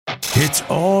It's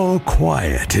all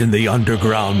quiet in the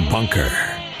underground bunker.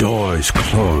 Doors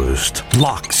closed,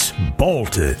 locks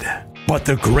bolted. But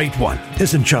the Great One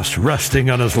isn't just resting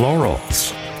on his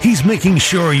laurels. He's making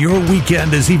sure your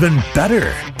weekend is even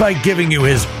better by giving you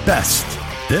his best.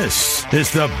 This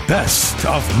is the best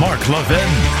of Mark Levin.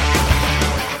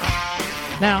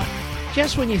 Now,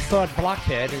 just when you thought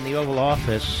Blockhead in the Oval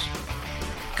Office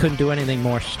couldn't do anything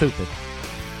more stupid,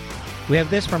 we have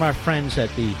this from our friends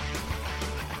at the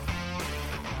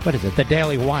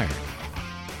Daily Wire.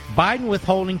 Biden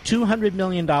withholding $200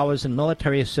 million in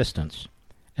military assistance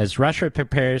as Russia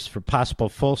prepares for possible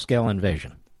full-scale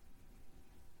invasion.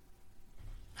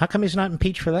 How come he's not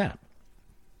impeached for that?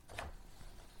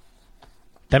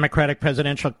 Democratic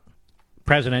President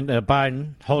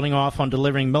Biden holding off on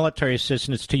delivering military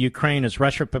assistance to Ukraine as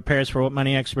Russia prepares for what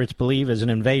many experts believe is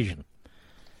an invasion.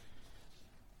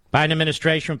 Biden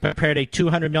administration prepared a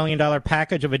 $200 million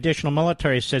package of additional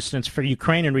military assistance for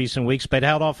Ukraine in recent weeks, but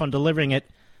held off on delivering it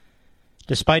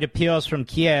despite appeals from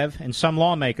Kiev and some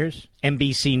lawmakers,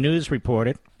 NBC News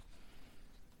reported.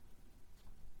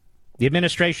 The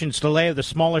administration's delay of the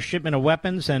smaller shipment of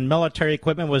weapons and military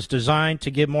equipment was designed to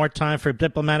give more time for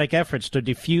diplomatic efforts to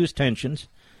defuse tensions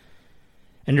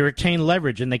and to retain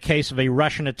leverage in the case of a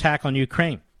Russian attack on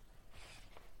Ukraine.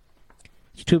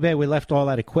 It's too bad we left all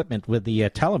that equipment with the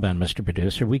Taliban, Mr.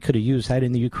 Producer. We could have used that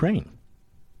in the Ukraine.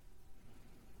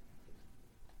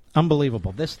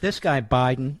 Unbelievable. This guy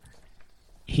Biden,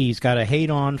 he's got a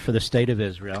hate-on for the state of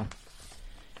Israel.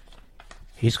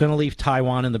 He's going to leave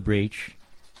Taiwan in the breach.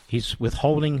 He's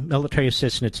withholding military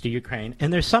assistance to Ukraine.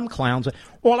 And there's some clowns that,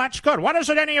 well, that's good. What is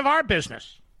it any of our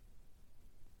business?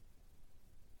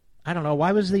 I don't know.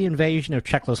 Why was the invasion of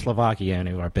Czechoslovakia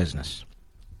any of our business?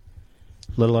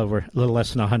 A little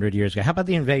less than 100 years ago. How about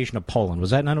the invasion of Poland?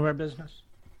 Was that none of our business?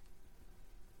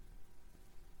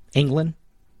 England?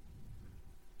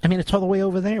 I mean, it's all the way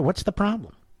over there. What's the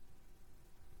problem?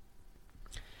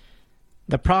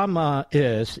 The problem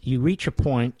is you reach a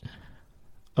point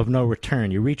of no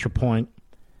return. You reach a point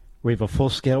where you have a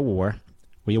full-scale war,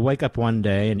 where you wake up one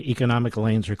day and economic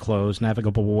lanes are closed,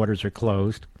 navigable waters are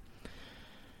closed,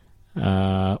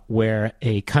 where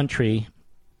a country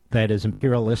that is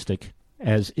imperialistic,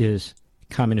 as is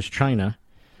Communist China,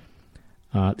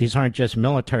 these aren't just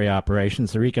military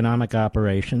operations, they're economic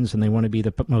operations, and they want to be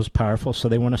the most powerful, so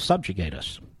they want to subjugate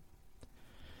us.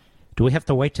 Do we have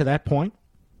to wait to that point?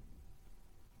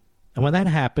 And when that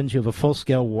happens, you have a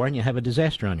full-scale war and you have a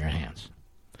disaster on your hands.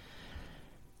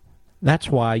 That's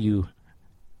why you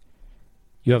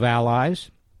have allies.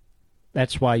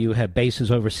 That's why you have bases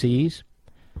overseas.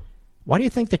 Why do you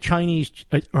think the Chinese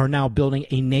are now building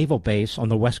a naval base on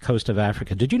the west coast of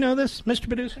Africa? Did you know this, Mr.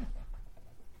 Producer?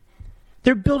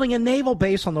 They're building a naval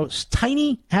base on the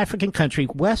tiny African country,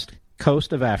 west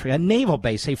coast of Africa, a naval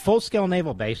base, a full-scale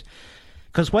naval base,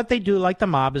 because what they do, like the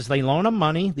mob, is they loan them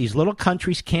money. These little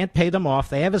countries can't pay them off.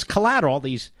 They have as collateral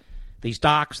these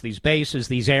docks, these bases,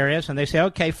 these areas, and they say,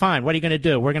 okay, fine, what are you going to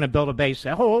do? We're going to build a base.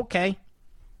 Oh, okay.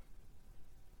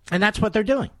 And that's what they're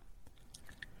doing.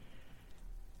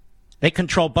 They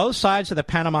control both sides of the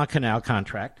Panama Canal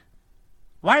contract.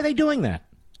 Why are they doing that?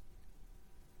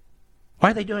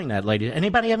 Why are they doing that, ladies?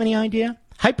 Anybody have any idea?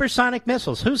 Hypersonic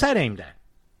missiles. Who's that aimed at?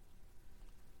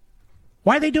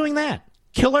 Why are they doing that?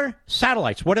 Killer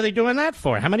satellites. What are they doing that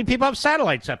for? How many people have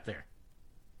satellites up there?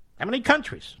 How many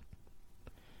countries?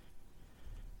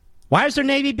 Why is their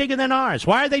Navy bigger than ours?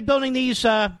 Why are they building these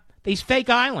fake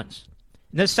islands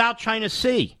in the South China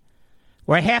Sea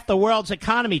where half the world's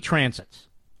economy transits?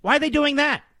 Why are they doing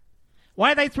that?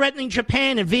 Why are they threatening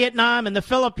Japan and Vietnam and the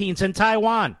Philippines and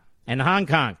Taiwan and Hong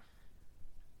Kong?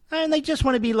 And they just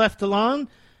want to be left alone.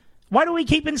 Why do we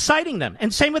keep inciting them?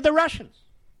 And same with the Russians.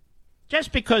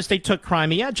 Just because they took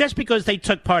Crimea, just because they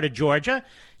took part of Georgia,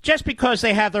 just because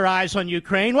they have their eyes on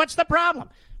Ukraine, what's the problem?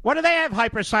 What do they have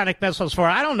hypersonic missiles for?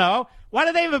 I don't know. Why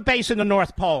do they have a base in the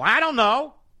North Pole? I don't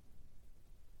know.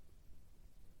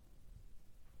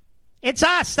 It's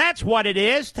us. That's what it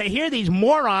is. To hear these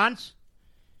morons.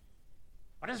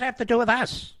 What does that have to do with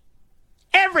us?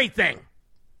 Everything.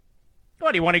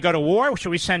 What, do you want to go to war? Should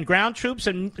we send ground troops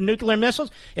and nuclear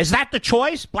missiles? Is that the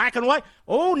choice? Black and white?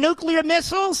 Oh, nuclear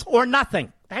missiles or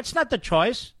nothing? That's not the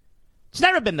choice. It's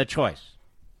never been the choice.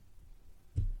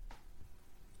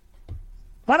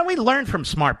 Why don't we learn from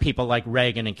smart people like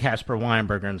Reagan and Caspar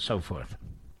Weinberger and so forth?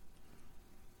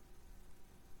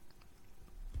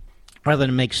 Rather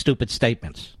than make stupid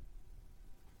statements.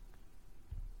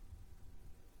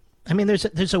 I mean,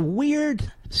 there's a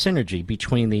weird synergy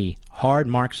between the hard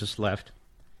Marxist left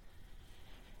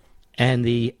and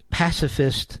the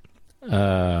pacifist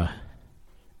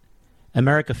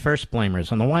America First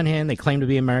blamers. On the one hand, they claim to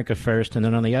be America First, and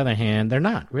then on the other hand, they're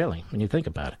not, really, when you think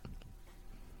about it.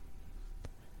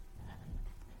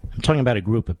 I'm talking about a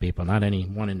group of people, not any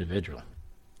one individual.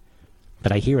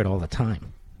 But I hear it all the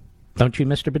time. Don't you,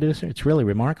 Mr. Producer? It's really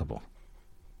remarkable.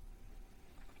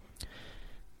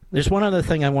 There's one other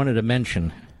thing I wanted to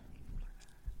mention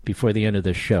before the end of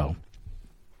this show.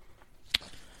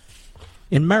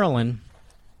 In Maryland,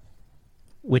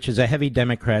 which is a heavy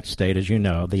Democrat state, as you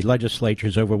know, the legislature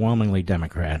is overwhelmingly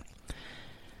Democrat.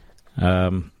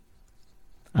 I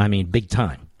mean, big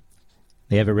time.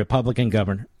 They have a Republican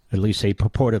governor, at least a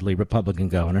purportedly Republican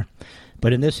governor.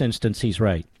 But in this instance, he's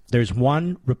right. There's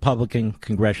one Republican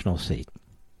congressional seat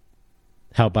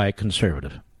held by a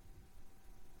conservative.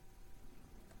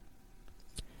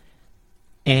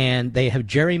 And they have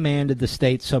gerrymandered the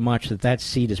state so much that that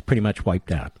seat is pretty much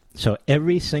wiped out. So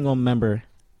every single member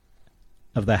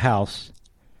of the House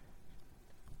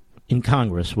in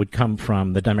Congress would come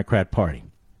from the Democrat Party.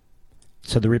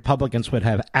 So the Republicans would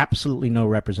have absolutely no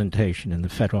representation in the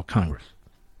federal Congress.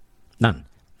 None.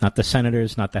 Not the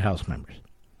senators, not the House members.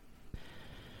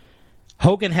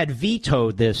 Hogan had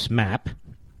vetoed this map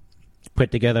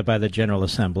put together by the General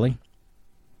Assembly,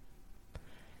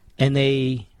 and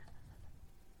they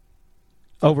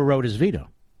overrode his veto.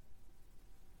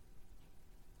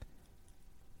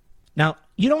 Now,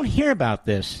 you don't hear about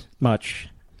this much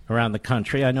around the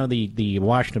country. I know the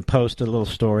Washington Post did a little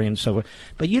story and so forth,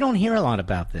 but you don't hear a lot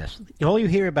about this. All you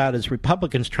hear about is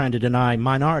Republicans trying to deny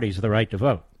minorities the right to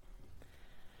vote.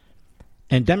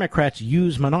 And Democrats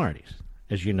use minorities,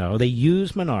 as you know. They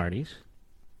use minorities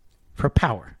for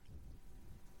power.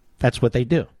 That's what they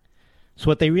do. So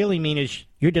what they really mean is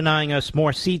you're denying us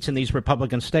more seats in these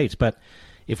Republican states, but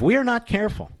if we are not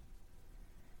careful,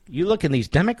 you look in these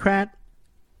Democrat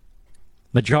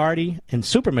majority and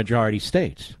supermajority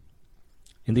states,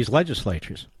 in these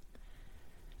legislatures,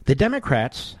 the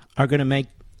Democrats are going to make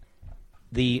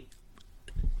the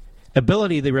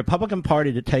ability of the Republican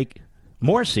Party to take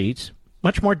more seats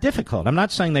much more difficult. I'm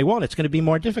not saying they won't. It's going to be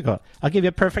more difficult. I'll give you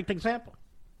a perfect example.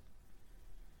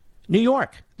 New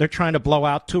York, they're trying to blow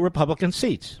out 2 Republican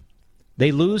seats.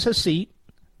 They lose a seat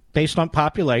based on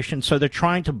population, so they're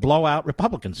trying to blow out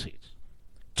Republican seats.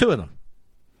 2 of them.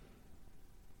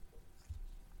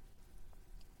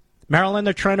 Maryland,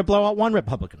 they're trying to blow out 1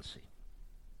 Republican seat.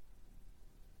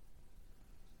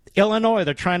 Illinois,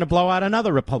 they're trying to blow out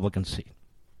another Republican seat.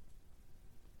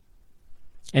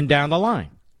 And down the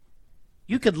line.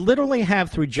 You could literally have,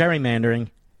 through gerrymandering,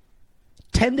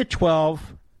 10 to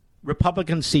 12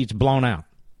 Republican seats blown out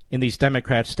in these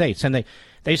Democrat states. And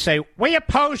they say, we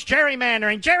oppose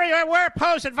gerrymandering. We're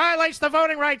opposed. It violates the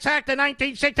Voting Rights Act of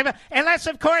 1965. Unless,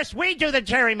 of course, we do the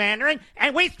gerrymandering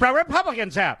and we throw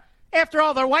Republicans out. After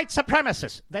all, they're white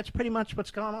supremacists. That's pretty much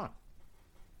what's going on.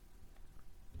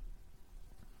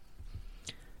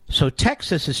 So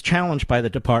Texas is challenged by the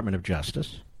Department of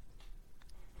Justice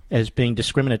as being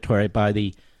discriminatory by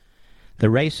the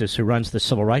racist who runs the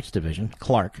Civil Rights Division,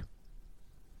 Clark.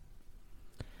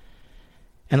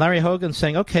 And Larry Hogan's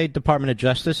saying, okay, Department of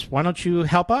Justice, why don't you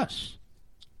help us?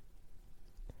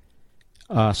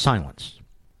 Silence.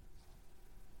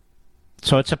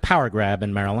 So it's a power grab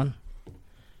in Maryland,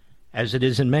 as it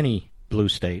is in many blue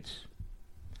states.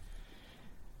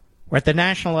 Where at the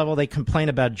national level, they complain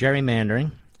about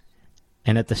gerrymandering,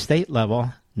 and at the state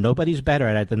level, nobody's better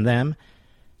at it than them.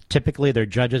 Typically, their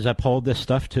judges uphold this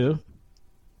stuff, too,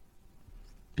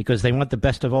 because they want the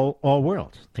best of all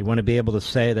worlds. They want to be able to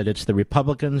say that it's the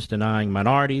Republicans denying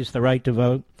minorities the right to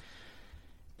vote,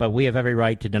 but we have every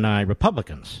right to deny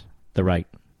Republicans the right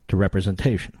to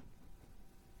representation.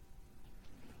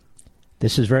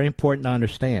 This is very important to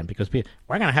understand, because we're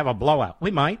going to have a blowout.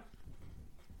 We might.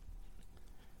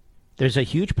 There's a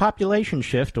huge population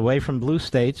shift away from blue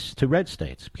states to red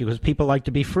states because people like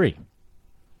to be free.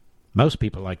 Most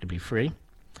people like to be free.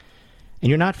 And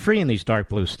you're not free in these dark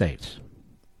blue states.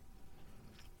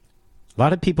 A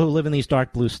lot of people who live in these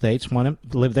dark blue states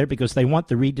want to live there because they want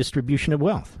the redistribution of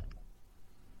wealth.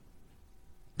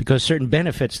 Because certain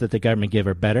benefits that the government give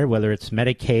are better, whether it's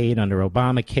Medicaid under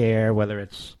Obamacare, whether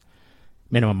it's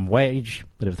minimum wage,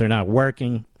 but if they're not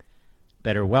working,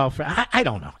 better welfare. I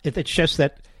don't know. It's just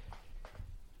that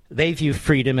they view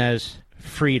freedom as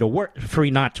free to work, free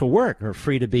not to work, or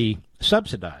free to be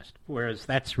subsidized, whereas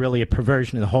that's really a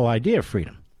perversion of the whole idea of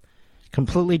freedom.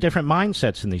 Completely different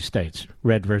mindsets in these states,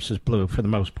 red versus blue, for the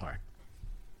most part.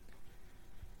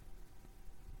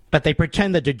 But they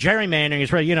pretend that the gerrymandering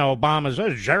is right. You know, Obama's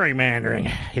gerrymandering.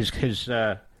 His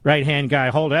right-hand guy,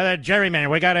 hold that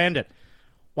gerrymandering. We got to end it.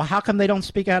 Well, how come they don't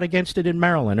speak out against it in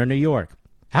Maryland or New York?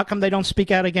 How come they don't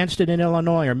speak out against it in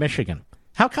Illinois or Michigan?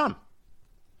 How come?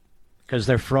 Because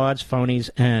they're frauds, phonies,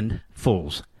 and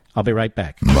fools. I'll be right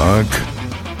back. Mark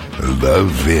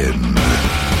Levin.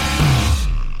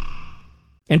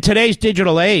 In today's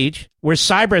digital age, where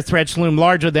cyber threats loom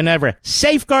larger than ever,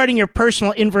 safeguarding your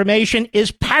personal information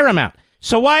is paramount.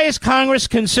 So why is Congress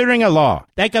considering a law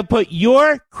that could put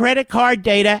your credit card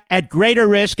data at greater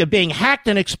risk of being hacked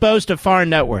and exposed to foreign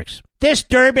networks? This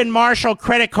Durbin-Marshall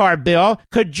credit card bill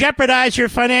could jeopardize your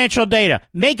financial data,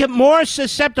 make it more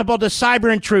susceptible to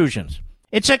cyber intrusions.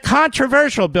 It's a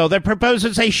controversial bill that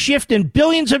proposes a shift in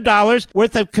billions of dollars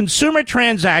worth of consumer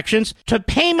transactions to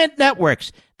payment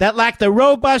networks that lack the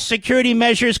robust security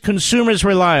measures consumers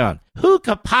rely on. Who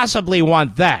could possibly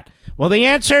want that? Well, the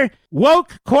answer?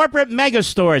 Woke corporate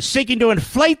megastores seeking to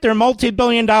inflate their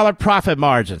multi-billion-dollar profit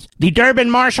margins. The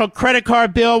Durbin-Marshall credit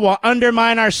card bill will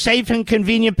undermine our safe and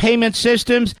convenient payment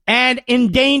systems and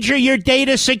endanger your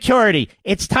data security.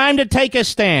 It's time to take a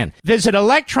stand. Visit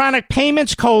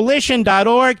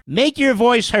electronicpaymentscoalition.org. Make your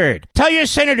voice heard. Tell your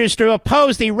senators to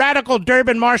oppose the radical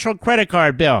Durbin-Marshall credit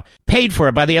card bill, paid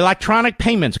for by the Electronic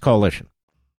Payments Coalition.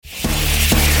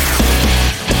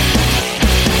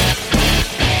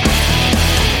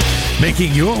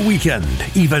 Making your weekend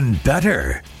even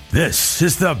better. This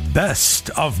is the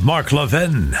best of Mark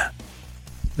Levin.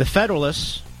 The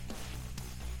Federalists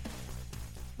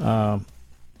made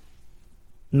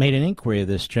an inquiry of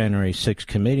this January 6th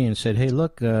committee and said, hey,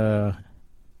 look, what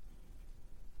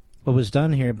was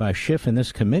done here by Schiff in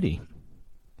this committee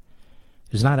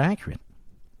is not accurate.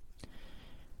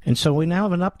 And so we now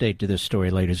have an update to this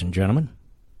story, ladies and gentlemen.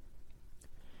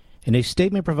 In a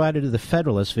statement provided to the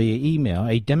Federalists via email,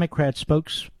 a Democrat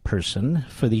spokesperson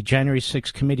for the January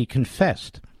 6th committee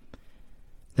confessed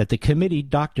that the committee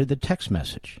doctored the text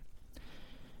message.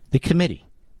 The committee,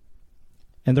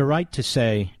 and the right to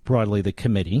say broadly the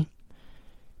committee,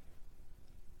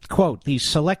 quote, the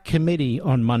select committee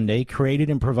on Monday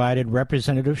created and provided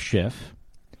Representative Schiff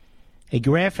a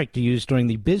graphic to use during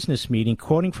the business meeting,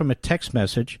 quoting from a text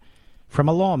message from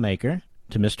a lawmaker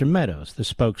to Mr. Meadows, the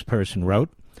spokesperson wrote.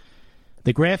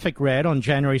 The graphic read, on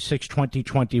January 6,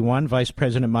 2021, Vice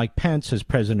President Mike Pence, as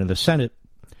President of the Senate,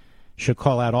 should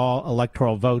call out all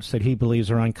electoral votes that he believes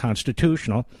are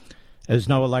unconstitutional as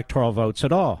no electoral votes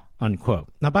at all, unquote.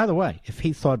 Now, by the way, if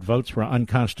he thought votes were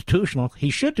unconstitutional,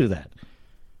 he should do that.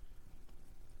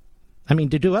 I mean,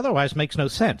 to do otherwise makes no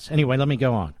sense. Anyway, let me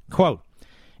go on. Quote,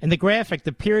 in the graphic,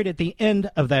 the period at the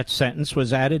end of that sentence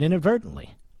was added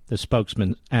inadvertently, the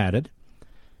spokesman added.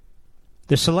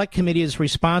 The Select Committee is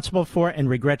responsible for and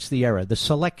regrets the error. The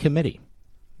Select Committee.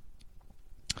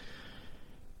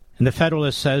 And the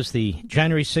Federalist says the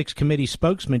January 6th committee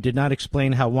spokesman did not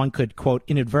explain how one could, quote,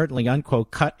 inadvertently,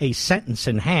 unquote, cut a sentence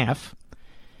in half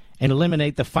and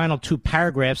eliminate the final two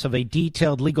paragraphs of a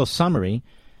detailed legal summary,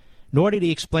 nor did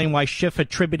he explain why Schiff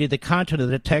attributed the content of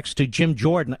the text to Jim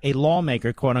Jordan, a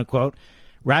lawmaker, quote, unquote,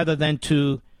 rather than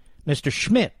to Mr.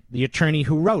 Schmidt, the attorney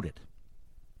who wrote it.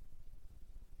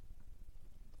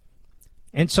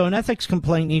 And so an ethics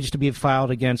complaint needs to be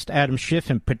filed against Adam Schiff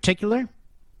in particular,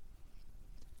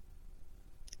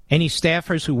 any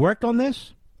staffers who worked on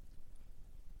this,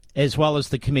 as well as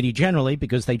the committee generally,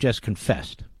 because they just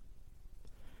confessed.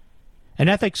 An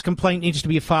ethics complaint needs to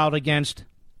be filed against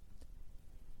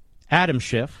Adam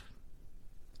Schiff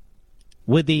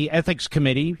with the ethics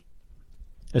committee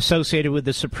associated with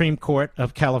the Supreme Court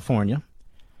of California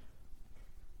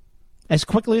as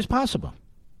quickly as possible.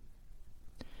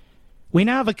 We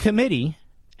now have a committee,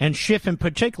 and Schiff in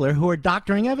particular, who are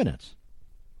doctoring evidence.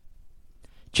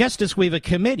 Just as we have a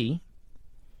committee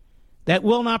that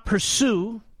will not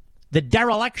pursue the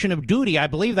dereliction of duty, I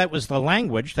believe that was the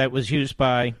language that was used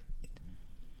by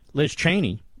Liz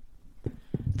Cheney,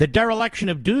 the dereliction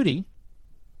of duty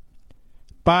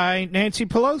by Nancy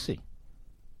Pelosi.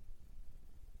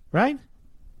 Right?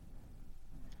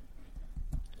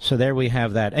 So there we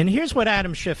have that. And here's what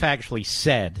Adam Schiff actually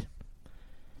said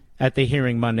at the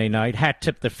hearing Monday night. Hat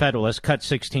tip the Federalist, cut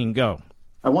 16, go.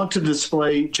 I want to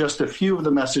display just a few of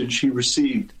the message he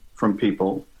received from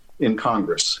people in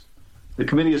Congress. The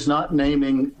committee is not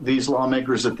naming these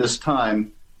lawmakers at this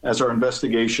time as our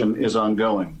investigation is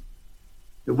ongoing.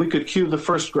 If we could cue the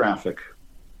first graphic.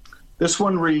 This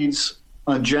one reads,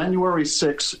 on January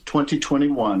 6,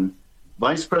 2021,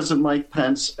 Vice President Mike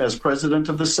Pence, as President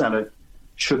of the Senate,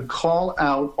 should call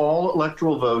out all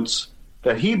electoral votes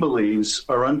that he believes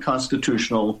are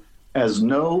unconstitutional as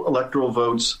no electoral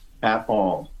votes at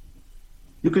all.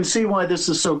 You can see why this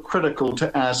is so critical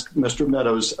to ask Mr.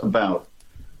 Meadows about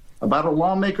a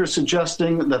lawmaker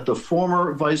suggesting that the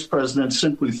former vice president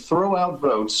simply throw out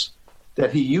votes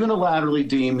that he unilaterally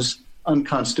deems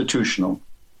unconstitutional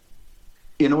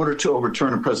in order to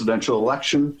overturn a presidential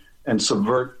election and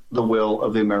subvert the will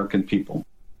of the American people.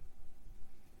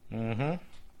 Mm-hmm.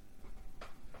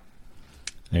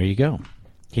 There you go.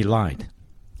 He lied.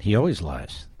 He always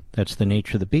lies. That's the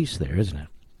nature of the beast there, isn't it?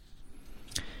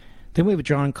 Then we have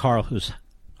John Carl, who's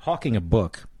hawking a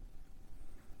book.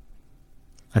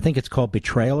 I think it's called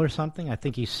Betrayal or something. I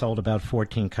think he sold about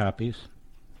 14 copies.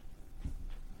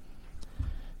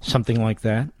 Something like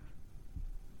that.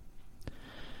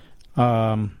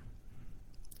 In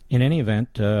any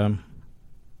event, well,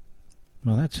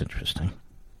 that's interesting.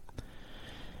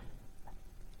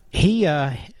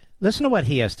 Listen to what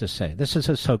he has to say. This is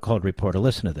a so-called reporter.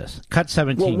 Listen to this. Cut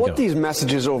 17. Well, what these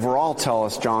messages overall tell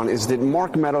us, John, is that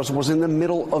Mark Meadows was in the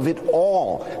middle of it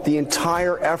all. The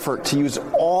entire effort to use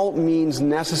all means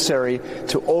necessary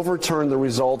to overturn the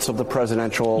results of the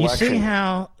presidential election. You see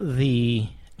how the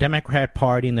Democrat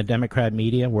Party and the Democrat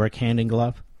media work hand in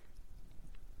glove?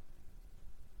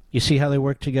 You see how they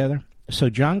work together?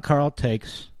 So John Carl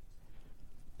takes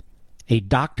a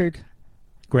doctored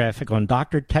graphic on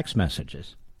doctored text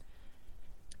messages,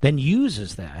 then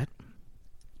uses that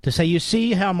to say, you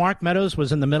see how Mark Meadows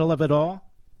was in the middle of it all?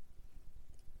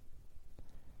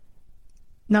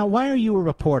 Now, why are you a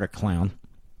reporter, clown?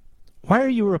 Why are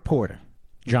you a reporter,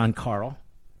 John Carl?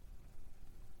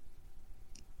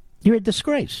 You're a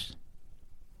disgrace.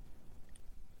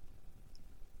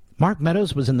 Mark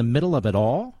Meadows was in the middle of it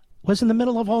all? Was in the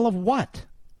middle of all of what?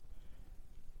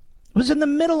 Was in the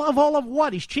middle of all of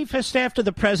what? He's chief of staff to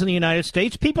the President of the United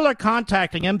States. People are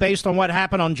contacting him based on what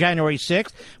happened on January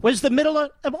 6th. Was the middle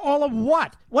of all of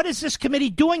what? What is this committee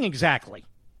doing exactly?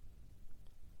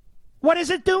 What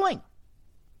is it doing?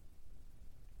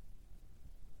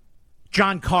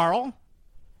 John Carl,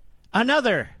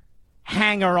 another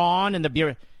hanger-on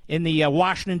in the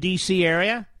Washington, D.C.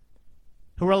 area,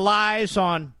 who relies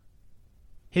on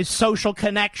his social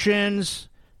connections,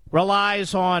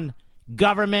 relies on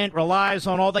government, relies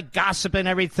on all the gossip and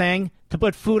everything to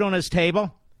put food on his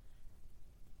table.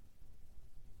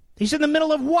 He's in the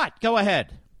middle of what? Go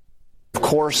ahead. Of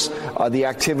course, the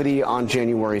activity on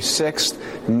January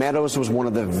 6th, Meadows was one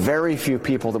of the very few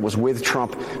people that was with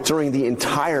Trump during the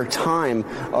entire time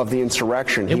of the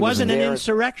insurrection. It wasn't an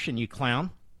insurrection, you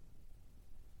clown.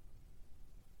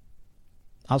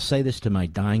 I'll say this to my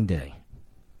dying day.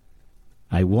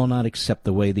 I will not accept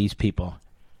the way these people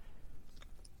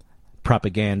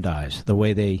propagandize, the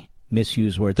way they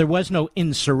misuse words. There was no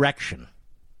insurrection,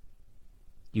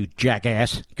 you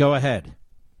jackass. Go ahead.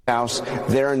 House,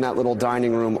 there in that little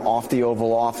dining room off the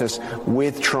Oval Office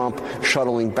with Trump,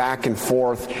 shuttling back and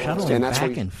forth. Shuttling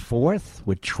back and forth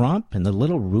with Trump in the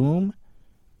little room?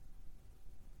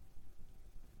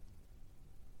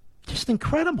 Just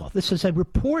incredible. This is a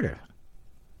reporter.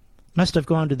 Must have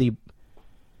gone to the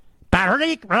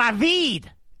Barik Ravid,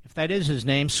 if that is his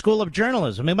name, School of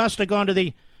Journalism. He must have gone to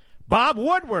the Bob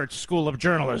Woodward School of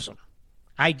Journalism.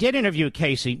 I did interview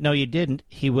Casey. No, you didn't.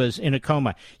 He was in a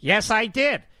coma. Yes, I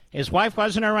did. His wife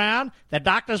wasn't around. The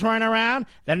doctors weren't around.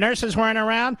 The nurses weren't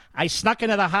around. I snuck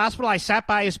into the hospital. I sat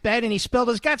by his bed, and he spilled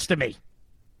his guts to me.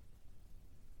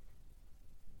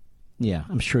 Yeah,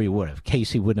 I'm sure he would have.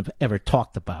 Casey wouldn't have ever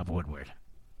talked to Bob Woodward.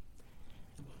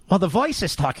 Well, the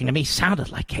voices talking to me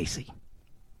sounded like Casey.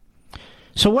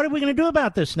 So what are we going to do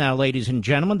about this now, ladies and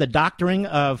gentlemen? The doctoring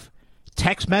of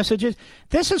text messages?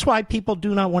 This is why people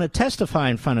do not want to testify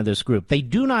in front of this group. They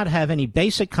do not have any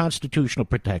basic constitutional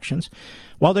protections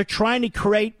while they're trying to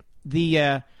create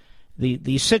the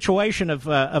situation of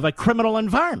a criminal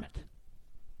environment.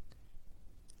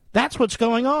 That's what's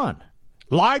going on.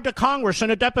 Lied to Congress in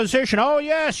a deposition. Oh,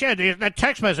 yes, the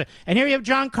text message. And here you have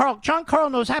John Carl. John Carl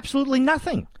knows absolutely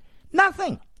nothing.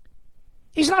 Nothing.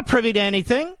 He's not privy to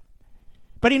anything.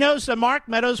 But he knows that Mark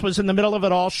Meadows was in the middle of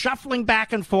it all, shuffling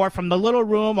back and forth from the little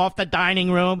room off the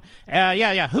dining room.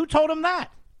 Who told him that?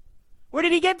 Where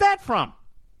did he get that from?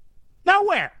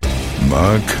 Nowhere.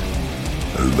 Mark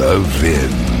Levin.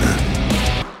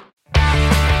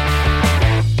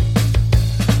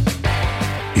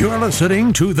 You're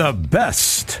listening to the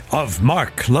best of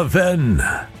Mark Levin.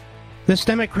 This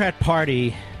Democrat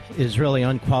Party is really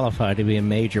unqualified to be a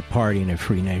major party in a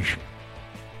free nation.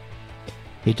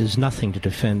 It does nothing to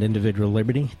defend individual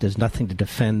liberty. It does nothing to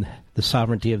defend the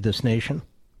sovereignty of this nation.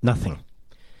 Nothing.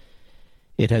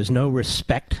 It has no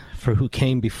respect for who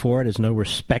came before. It has no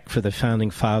respect for the founding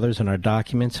fathers and our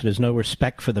documents. It has no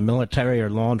respect for the military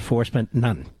or law enforcement.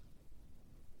 None.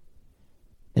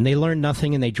 And they learn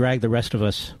nothing, and they drag the rest of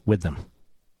us with them.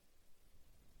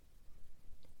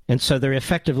 And so they're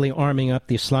effectively arming up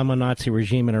the Islamo-Nazi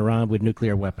regime in Iran with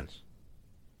nuclear weapons.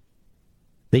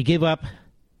 They give up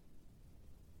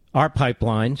our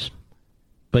pipelines,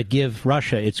 but give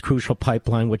Russia its crucial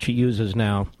pipeline, which it uses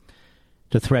now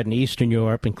to threaten Eastern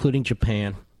Europe, including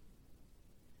Japan,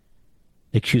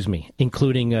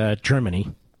 including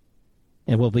Germany,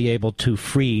 and will be able to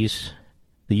freeze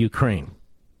the Ukraine.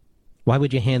 Why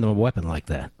would you hand them a weapon like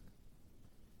that?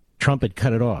 Trump had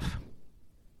cut it off.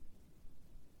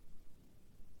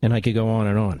 And I could go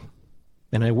on.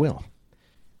 And I will.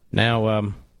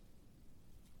 Now,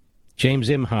 James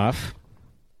Imhoff,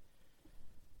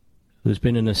 who's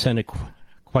been in the Senate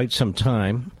quite some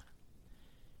time,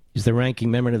 is the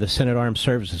ranking member of the Senate Armed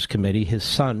Services Committee. His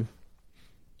son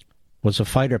was a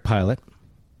fighter pilot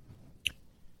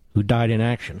who died in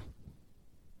action.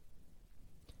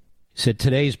 He said,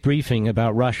 today's briefing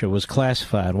about Russia was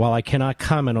classified. While I cannot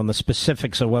comment on the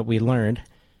specifics of what we learned,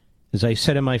 as I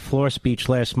said in my floor speech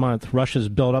last month, Russia's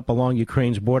build-up along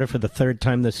Ukraine's border for the third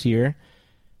time this year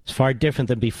is far different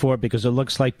than before because it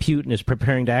looks like Putin is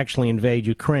preparing to actually invade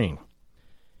Ukraine.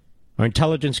 Our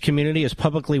intelligence community has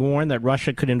publicly warned that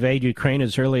Russia could invade Ukraine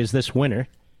as early as this winter,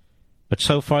 but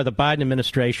so far the Biden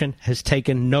administration has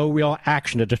taken no real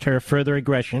action to deter further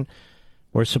aggression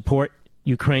or support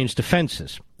Ukraine's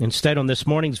defenses. Instead, on this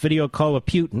morning's video call with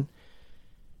Putin,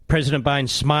 President Biden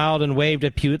smiled and waved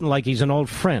at Putin like he's an old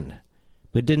friend,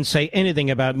 but didn't say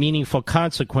anything about meaningful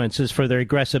consequences for their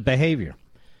aggressive behavior.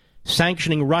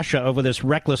 Sanctioning Russia over this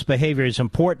reckless behavior is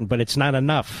important, but it's not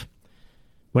enough.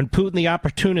 When Putin, the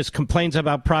opportunist, complains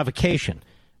about provocation,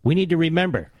 we need to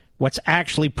remember what's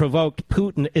actually provoked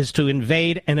Putin is to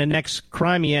invade and annex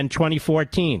Crimea in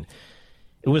 2014.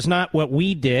 It was not what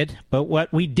we did, but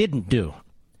what we didn't do.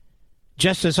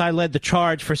 Just as I led the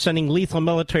charge for sending lethal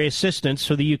military assistance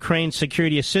for the Ukraine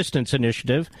Security Assistance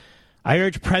Initiative, I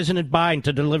urge President Biden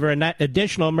to deliver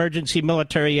additional emergency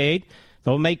military aid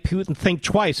that will make Putin think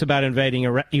twice about invading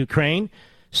Ukraine,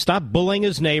 stop bullying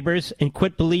his neighbors, and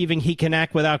quit believing he can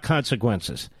act without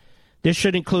consequences. This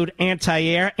should include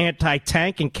anti-air,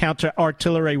 anti-tank, and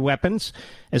counter-artillery weapons,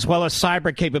 as well as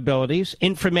cyber capabilities,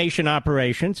 information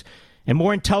operations, and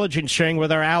more intelligence sharing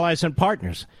with our allies and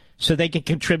partners so they can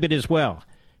contribute as well.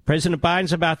 President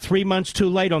Biden's about 3 months too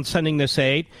late on sending this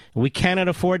aid, and we cannot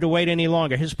afford to wait any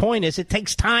longer. His point is it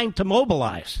takes time to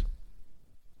mobilize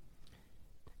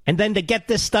and then to get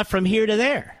this stuff from here to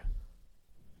there.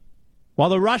 While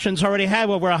the Russians already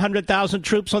have over 100,000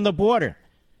 troops on the border,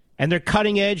 and their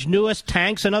cutting-edge, newest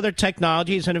tanks and other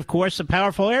technologies, and, of course, a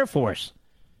powerful Air Force.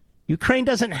 Ukraine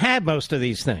doesn't have most of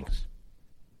these things.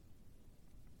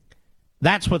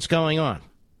 That's what's going on.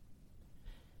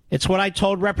 It's what I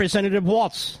told Representative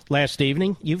Waltz last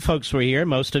evening. You folks were here,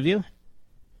 most of you.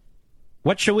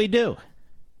 What should we do?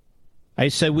 I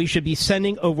said we should be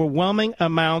sending overwhelming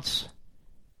amounts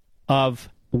of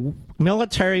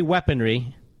military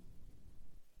weaponry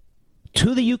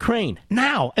to the Ukraine,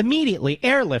 now, immediately,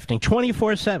 airlifting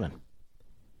 24/7.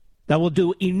 That will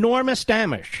do enormous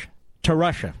damage to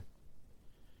Russia.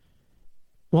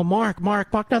 Well, Mark,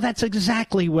 no, that's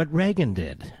exactly what Reagan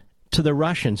did to the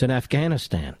Russians in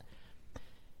Afghanistan.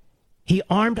 He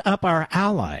armed up our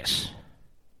allies.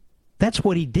 That's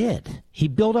what he did. He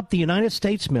built up the United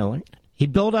States military. He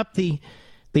built up the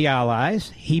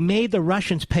allies. He made the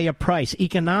Russians pay a price.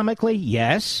 Economically,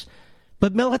 yes,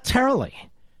 but militarily.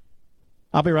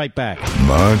 I'll be right back.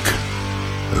 Mark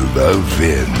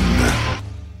Levin.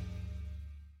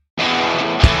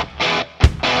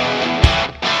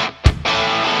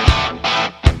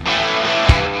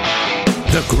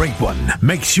 The Great One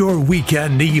makes your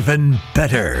weekend even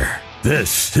better.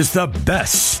 This is the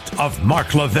best of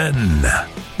Mark Levin.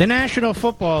 The National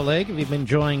Football League. Have you been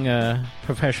enjoying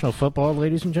professional football,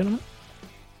 ladies and gentlemen?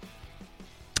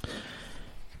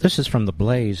 This is from The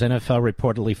Blaze. NFL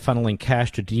reportedly funneling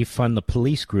cash to defund the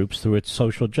police groups through its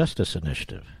social justice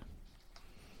initiative.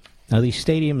 Now, these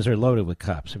stadiums are loaded with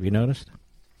cops. Have you noticed?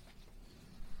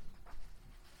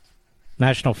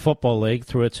 National Football League,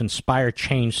 through its Inspire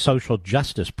Change social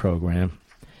justice program,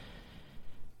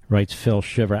 writes Phil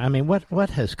Shiver. I mean, what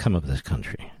has come of this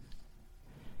country?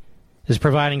 Is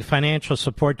providing financial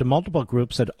support to multiple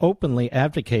groups that openly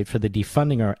advocate for the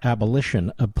defunding or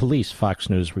abolition of police, Fox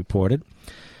News reported.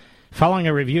 Following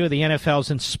a review of the NFL's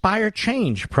Inspire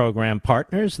Change program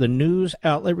partners, the news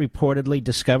outlet reportedly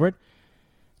discovered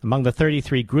among the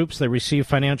 33 groups that receive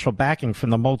financial backing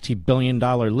from the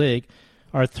multi-billion-dollar league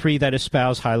are 3 that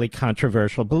espouse highly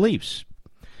controversial beliefs.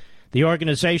 The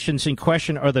organizations in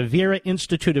question are the Vera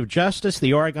Institute of Justice,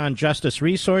 the Oregon Justice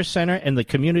Resource Center, and the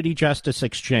Community Justice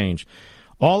Exchange,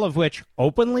 all of which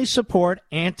openly support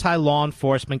anti-law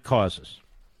enforcement causes.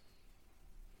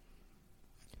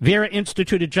 Vera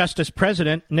Institute of Justice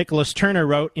President Nicholas Turner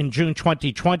wrote in June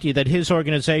 2020 that his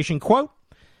organization, quote,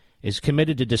 is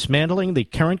committed to dismantling the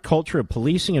current culture of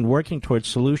policing and working towards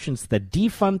solutions that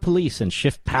defund police and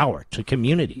shift power to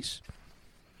communities.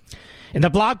 In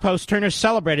the blog post, Turner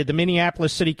celebrated the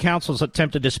Minneapolis City Council's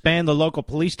attempt to disband the local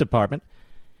police department.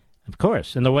 Of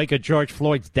course, in the wake of George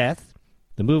Floyd's death,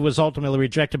 the move was ultimately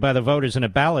rejected by the voters in a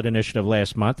ballot initiative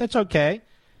last month. That's okay.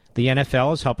 The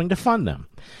NFL is helping to fund them.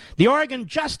 The Oregon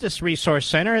Justice Resource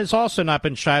Center has also not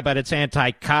been shy about its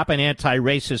anti-cop and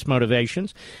anti-racist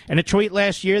motivations. In a tweet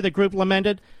last year, the group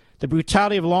lamented, the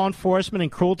brutality of law enforcement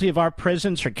and cruelty of our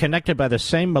prisons are connected by the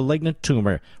same malignant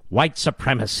tumor, white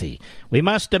supremacy. We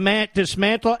must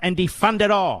dismantle and defund it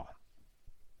all.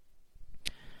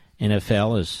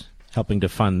 NFL is helping to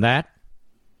fund that.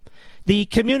 The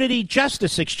Community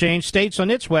Justice Exchange states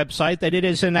on its website that it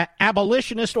is an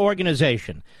abolitionist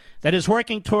organization that is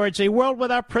working towards a world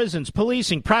without prisons,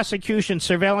 policing, prosecution,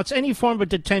 surveillance, any form of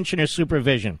detention or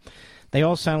supervision. They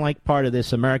all sound like part of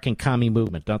this American commie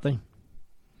movement, don't they?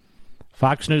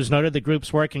 Fox News noted the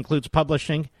group's work includes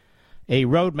publishing a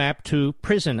roadmap to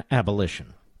prison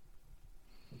abolition.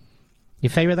 You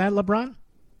favor that, LeBron?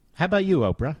 How about you,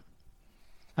 Oprah?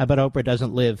 I bet Oprah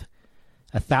doesn't live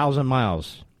 1,000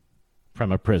 miles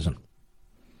from a prison.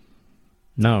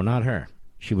 No, not her.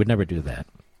 She would never do that.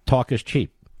 Talk is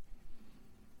cheap.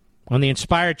 On the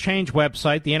Inspired Change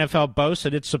website, the NFL boasts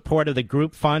that its support of the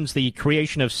group funds the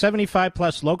creation of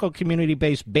 75-plus local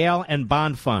community-based bail and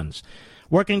bond funds,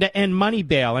 working to end money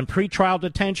bail and pretrial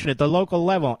detention at the local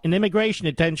level and immigration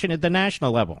detention at the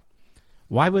national level.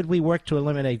 Why would we work to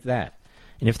eliminate that?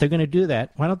 And if they're going to do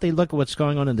that, why don't they look at what's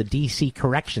going on in the D.C.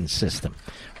 corrections system?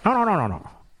 No.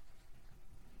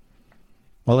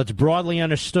 Well, it's broadly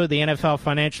understood the NFL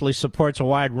financially supports a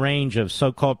wide range of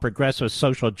so-called progressive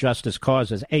social justice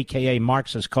causes, a.k.a.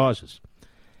 Marxist causes.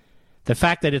 The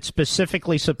fact that it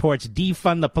specifically supports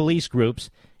defund the police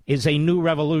groups is a new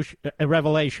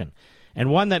revelation, and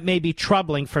one that may be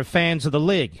troubling for fans of the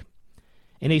League.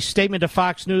 In a statement to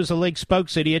Fox News, the League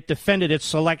spokesidiot defended its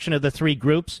selection of the three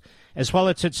groups, as well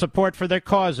as its support for their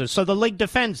causes. So the League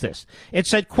defends this. It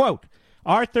said, quote,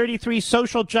 our 33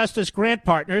 social justice grant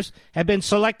partners have been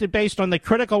selected based on the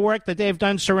critical work that they have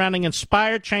done surrounding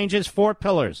Inspired Change's 4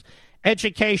 pillars: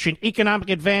 education,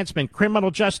 economic advancement, criminal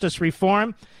justice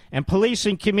reform, and police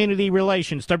and community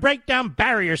relations, to break down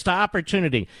barriers to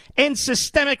opportunity, end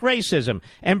systemic racism,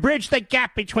 and bridge the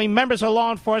gap between members of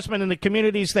law enforcement and the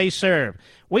communities they serve.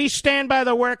 We stand by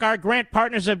the work our grant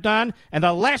partners have done and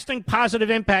the lasting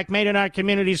positive impact made in our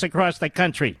communities across the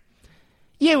country.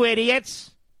 You idiots!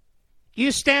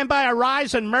 You stand by a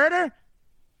rise in murder?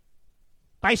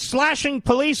 By slashing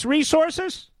police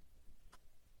resources?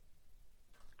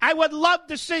 I would love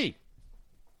to see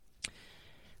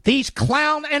these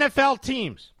clown NFL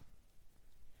teams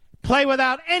play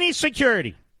without any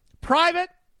security, private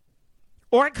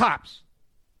or cops.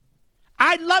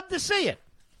 I'd love to see it.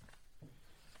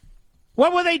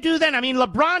 What will they do then? I mean,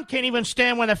 LeBron can't even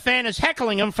stand when a fan is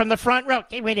heckling him from the front row.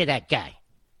 Get rid of that guy.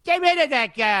 Get rid of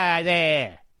that guy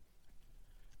there.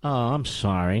 Oh, I'm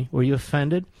sorry. Were you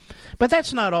offended? But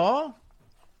that's not all.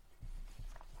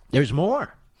 There's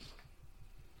more.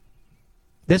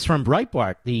 This from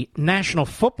Breitbart. The National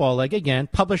Football League, again,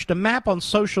 published a map on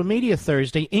social media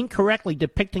Thursday incorrectly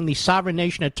depicting the sovereign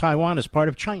nation of Taiwan as part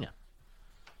of China.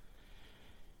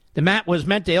 The map was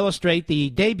meant to illustrate the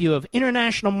debut of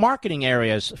international marketing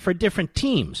areas for different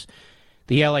teams.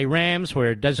 The LA Rams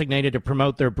were designated to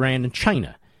promote their brand in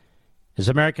China. As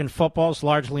American football is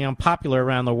largely unpopular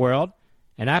around the world,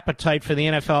 and appetite for the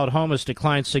NFL at home has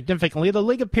declined significantly, the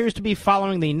league appears to be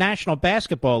following the National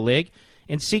Basketball League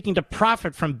in seeking to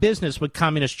profit from business with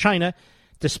Communist China,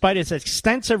 despite its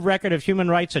extensive record of human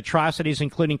rights atrocities,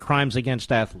 including crimes against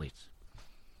athletes.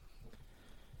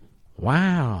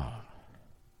 Wow.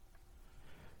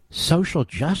 Social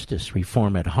justice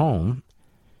reform at home,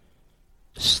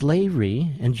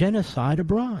 slavery and genocide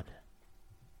abroad.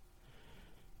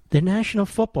 The National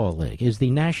Football League is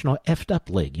the national effed up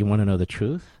league. You want to know the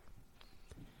truth?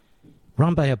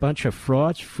 Run by a bunch of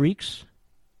frauds, freaks.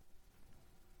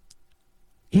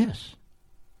 Yes.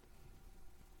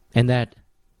 And that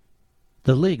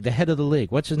the league, the head of the league,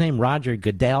 what's his name? Roger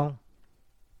Goodell.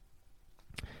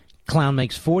 Clown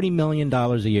makes $40 million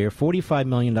a year, $45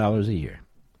 million a year.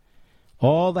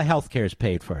 All the health care is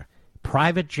paid for.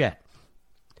 Private jet.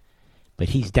 But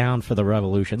he's down for the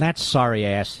revolution. That sorry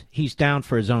ass, he's down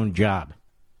for his own job.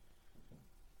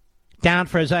 Down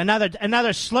for his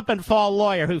another slip and fall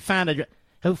lawyer who found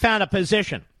a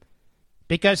position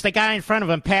because the guy in front of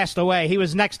him passed away. He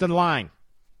was next in line.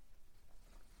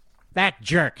 That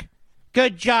jerk.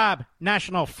 Good job,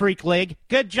 National Freak League.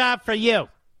 Good job for you.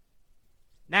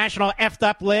 National effed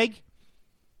up league.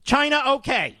 China,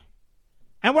 okay.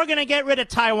 And we're going to get rid of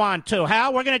Taiwan, too.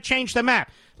 How? We're going to change the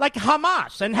map. Like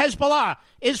Hamas and Hezbollah.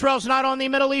 Israel's not on the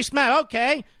Middle East map.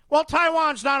 Okay. Well,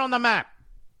 Taiwan's not on the map.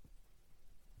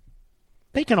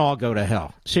 They can all go to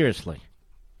hell. Seriously.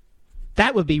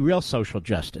 That would be real social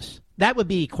justice. That would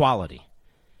be equality.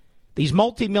 These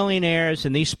multimillionaires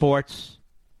in these sports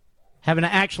having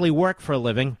to actually work for a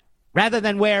living rather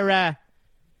than wear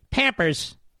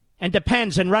Pampers and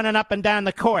Depends and running up and down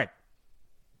the court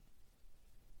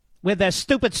with their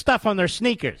stupid stuff on their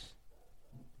sneakers.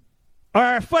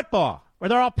 Or football, where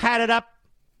they're all padded up,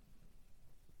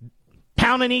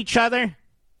 pounding each other.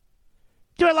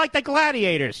 Do it like the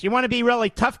gladiators. You want to be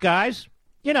really tough guys,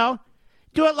 you know.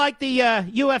 Do it like the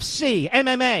UFC,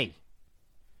 MMA.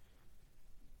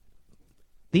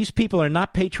 These people are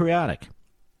not patriotic.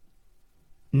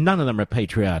 None of them are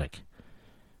patriotic.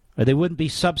 Or they wouldn't be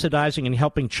subsidizing and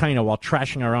helping China while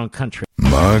trashing our own country.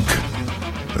 Mark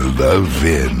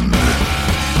Levin.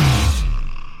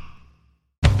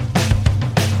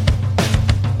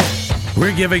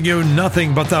 We're giving you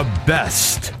nothing but the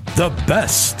best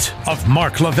of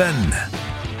Mark Levin.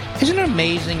 Isn't it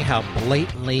amazing how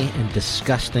blatantly and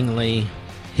disgustingly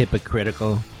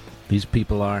hypocritical these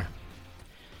people are?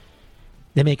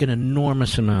 They make an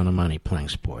enormous amount of money playing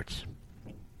sports.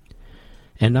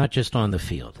 And not just on the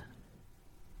field.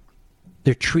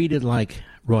 They're treated like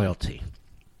royalty.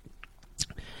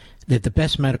 They have the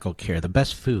best medical care, the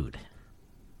best food.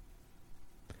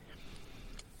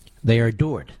 They are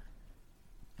adored.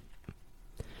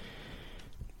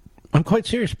 I'm quite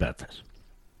serious about this.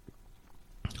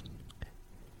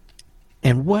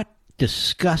 And what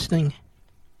disgusting,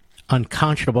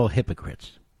 unconscionable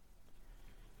hypocrites.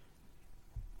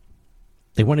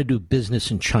 They want to do business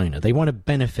in China. They want to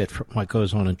benefit from what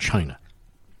goes on in China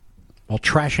while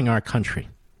trashing our country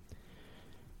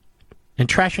and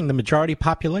trashing the majority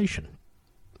population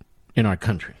in our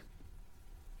country.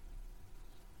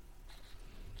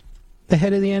 The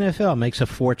head of the NFL makes a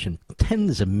fortune,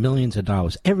 tens of millions of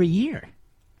dollars every year.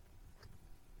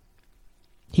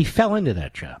 He fell into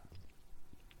that job.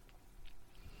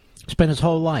 Spent his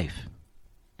whole life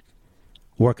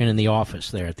working in the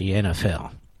office there at the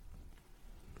NFL.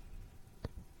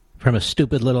 From a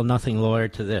stupid little nothing lawyer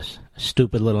to this, a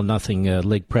stupid little nothing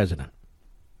league president.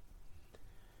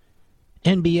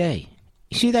 NBA.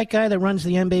 You see that guy that runs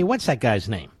the NBA? What's that guy's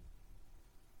name?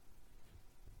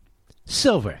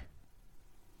 Silver.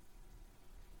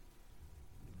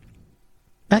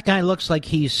 That guy looks like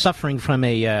he's suffering from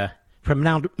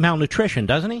malnutrition,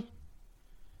 doesn't he?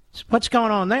 What's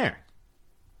going on there?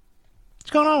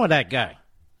 What's going on with that guy?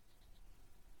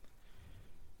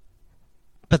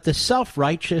 But the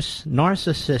self-righteous,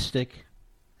 narcissistic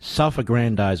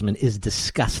self-aggrandizement is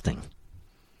disgusting.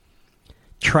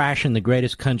 Trashing the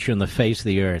greatest country on the face of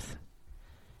the earth.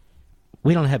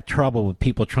 We don't have trouble with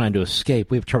people trying to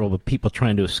escape. We have trouble with people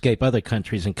trying to escape other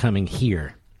countries and coming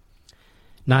here.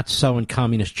 Not so in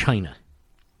communist China.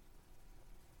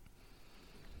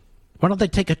 Why don't they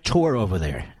take a tour over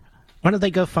there? Why don't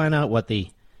they go find out what the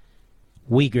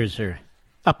Uyghurs are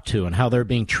up to and how they're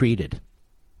being treated?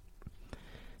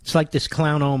 It's like this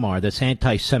clown Omar, this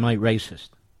anti-Semite racist.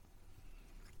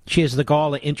 She has the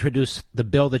gall to introduce the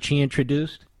bill that she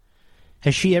introduced.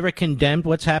 Has she ever condemned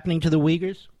what's happening to the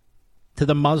Uyghurs? To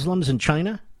the Muslims in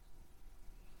China?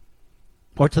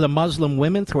 Or to the Muslim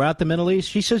women throughout the Middle East?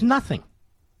 She says nothing.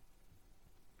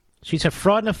 She's a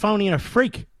fraud and a phony and a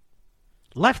freak.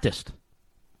 Leftist.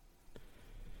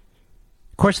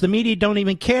 Of course, the media don't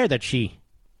even care that she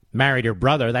married her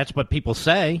brother. That's what people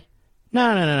say.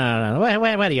 No.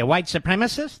 What are you, white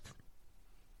supremacist?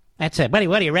 That's it. What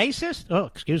are you, racist? Oh,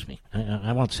 excuse me.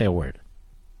 I won't say a word.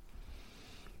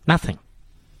 Nothing.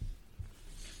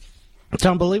 It's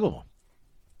unbelievable.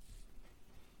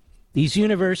 These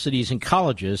universities and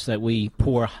colleges that we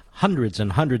pour hundreds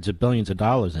and hundreds of billions of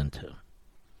dollars into,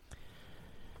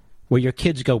 where your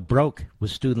kids go broke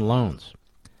with student loans,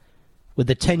 where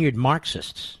the tenured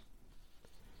Marxists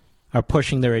are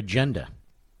pushing their agenda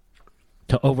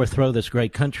to overthrow this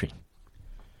great country.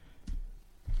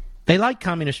 They like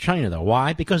communist China, though.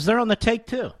 Why? Because they're on the take,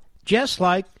 too. Just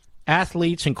like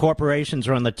athletes and corporations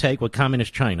are on the take with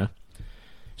communist China,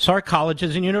 so are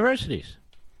colleges and universities.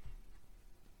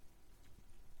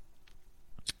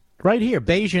 Right here,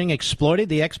 Beijing exploited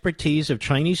the expertise of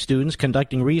Chinese students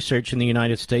conducting research in the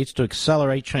United States to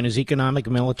accelerate China's economic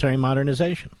and military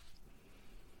modernization.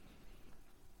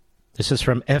 This is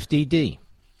from FDD.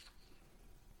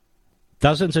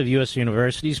 Dozens of U.S.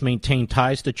 universities maintain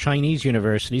ties to Chinese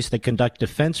universities that conduct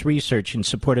defense research in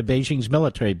support of Beijing's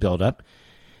military buildup,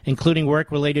 including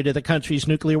work related to the country's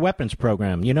nuclear weapons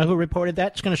program. You know who reported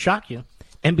that? It's going to shock you.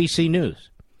 NBC News.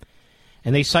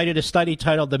 And they cited a study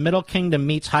titled The Middle Kingdom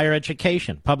Meets Higher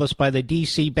Education, published by the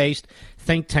D.C.-based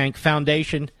think tank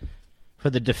Foundation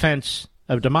for the Defense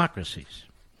of Democracies.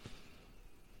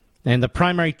 And the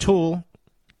primary tool,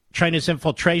 China's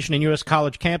infiltration in U.S.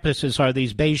 college campuses, are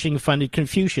these Beijing-funded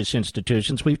Confucius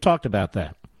institutions. We've talked about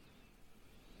that.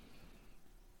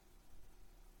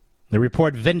 The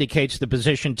report vindicates the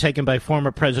position taken by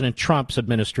former President Trump's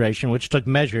administration, which took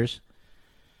measures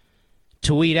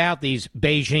to weed out these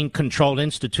Beijing-controlled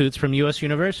institutes from U.S.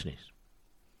 universities.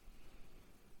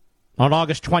 On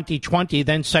August 2020,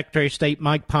 then Secretary of State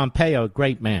Mike Pompeo, a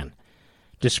great man,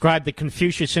 described the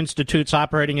Confucius Institutes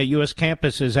operating at U.S.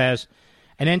 campuses as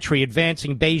an entry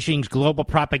advancing Beijing's global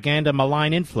propaganda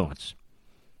malign influence.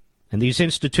 And these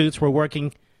institutes were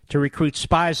working to recruit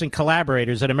spies and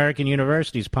collaborators at American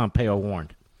universities, Pompeo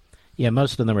warned. Yeah,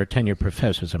 most of them are tenured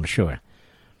professors, I'm sure.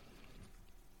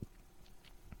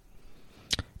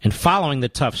 And following the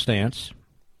tough stance,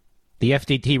 the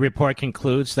FDT report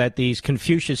concludes that these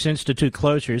Confucius Institute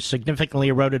closures significantly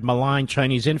eroded malign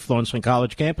Chinese influence on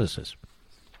college campuses.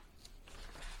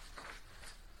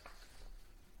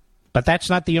 But that's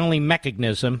not the only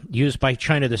mechanism used by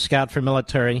China to scout for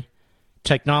military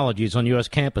technologies on U.S.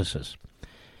 campuses.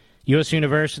 U.S.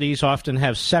 universities often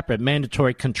have separate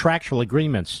mandatory contractual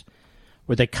agreements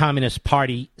with the Communist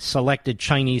Party-selected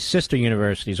Chinese sister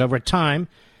universities. Over time,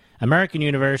 American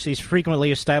universities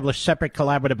frequently establish separate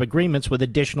collaborative agreements with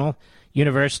additional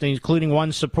universities, including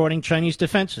ones supporting Chinese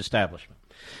defense establishment.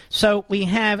 So we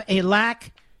have a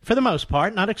lack, for the most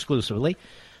part, not exclusively,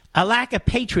 a lack of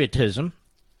patriotism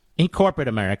in corporate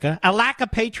America, a lack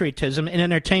of patriotism in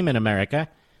entertainment America,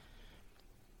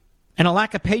 and a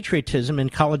lack of patriotism in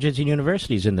colleges and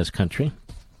universities in this country.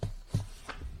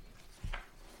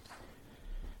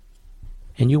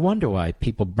 And you wonder why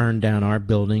people burn down our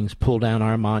buildings, pull down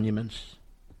our monuments.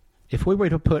 If we were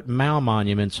to put Mao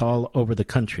monuments all over the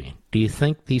country, do you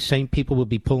think these same people would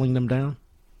be pulling them down?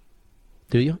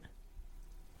 Do you?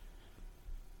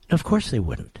 Of course they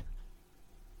wouldn't.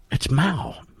 It's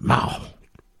Mao. Mao.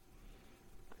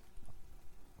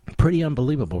 Pretty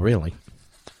unbelievable, really,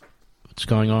 what's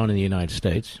going on in the United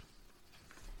States.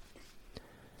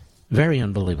 Very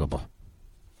unbelievable.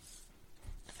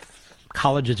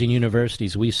 Colleges and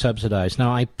universities we subsidize.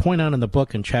 Now, I point out in the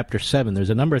book in Chapter 7,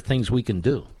 there's a number of things we can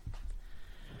do.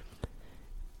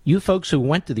 You folks who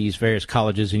went to these various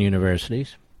colleges and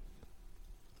universities,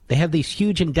 they have these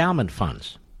huge endowment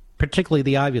funds, particularly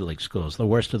the Ivy League schools, the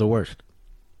worst of the worst.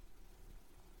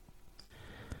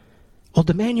 Well,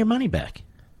 demand your money back.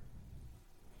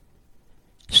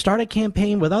 Start a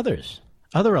campaign with others,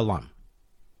 other alum,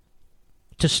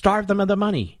 to starve them of the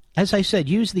money. As I said,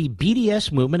 use the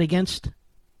BDS movement against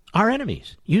our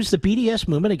enemies. Use the BDS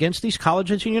movement against these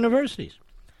colleges and universities.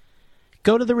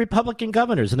 Go to the Republican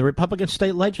governors and the Republican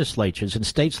state legislatures in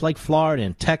states like Florida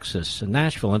and Texas and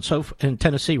Nashville and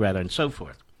Tennessee, and so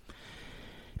forth,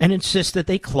 and insist that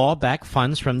they claw back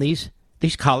funds from these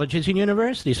colleges and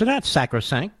universities. They're not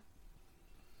sacrosanct.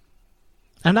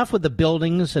 Enough with the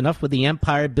buildings, enough with the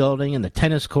Empire Building and the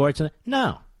tennis courts.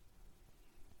 No.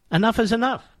 Enough is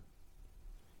enough.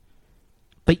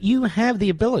 But you have the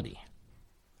ability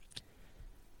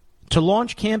to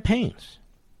launch campaigns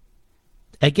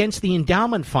against the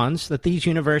endowment funds that these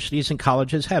universities and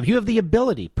colleges have. You have the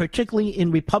ability, particularly in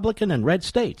Republican and red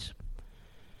states,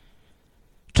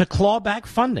 to claw back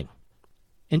funding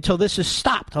until this is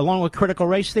stopped, along with critical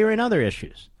race theory and other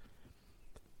issues.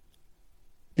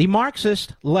 The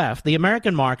Marxist left, the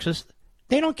American Marxists,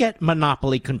 they don't get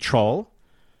monopoly control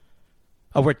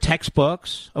over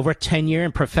textbooks, over tenure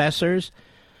and professors,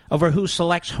 over who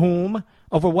selects whom,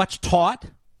 over what's taught.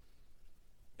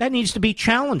 That needs to be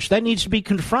challenged. That needs to be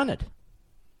confronted.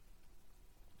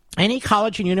 Any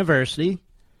college and university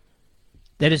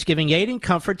that is giving aid and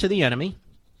comfort to the enemy,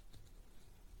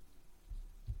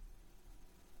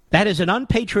 that is an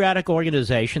unpatriotic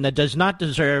organization that does not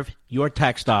deserve your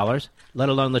tax dollars, let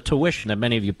alone the tuition that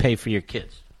many of you pay for your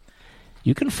kids.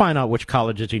 You can find out which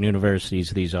colleges and universities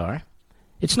these are.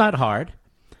 It's not hard.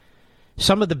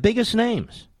 Some of the biggest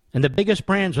names and the biggest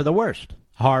brands are the worst.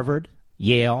 Harvard,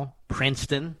 Yale,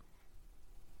 Princeton,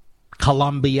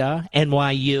 Columbia,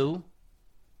 NYU.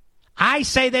 I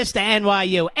say this to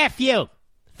NYU. F you.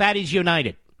 Fatties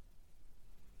United.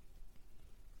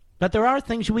 But there are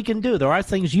things we can do. There are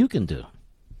things you can do.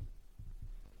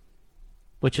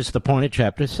 Which is the point of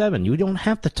Chapter 7. You don't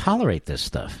have to tolerate this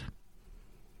stuff.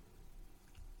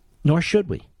 Nor should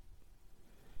we.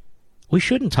 We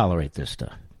shouldn't tolerate this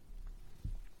stuff.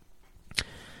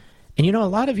 And a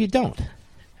lot of you don't.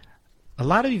 A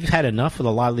lot of you have had enough of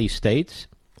a lot of these states.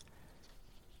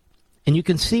 And you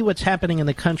can see what's happening in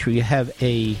the country. You have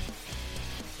a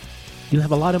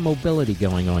lot of mobility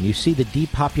going on. You see the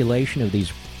depopulation of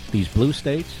these blue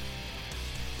states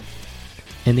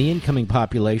and the incoming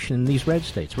population in these red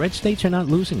states. Red states are not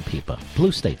losing people.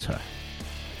 Blue states are.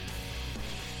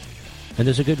 And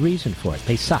there's a good reason for it.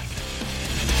 They suck.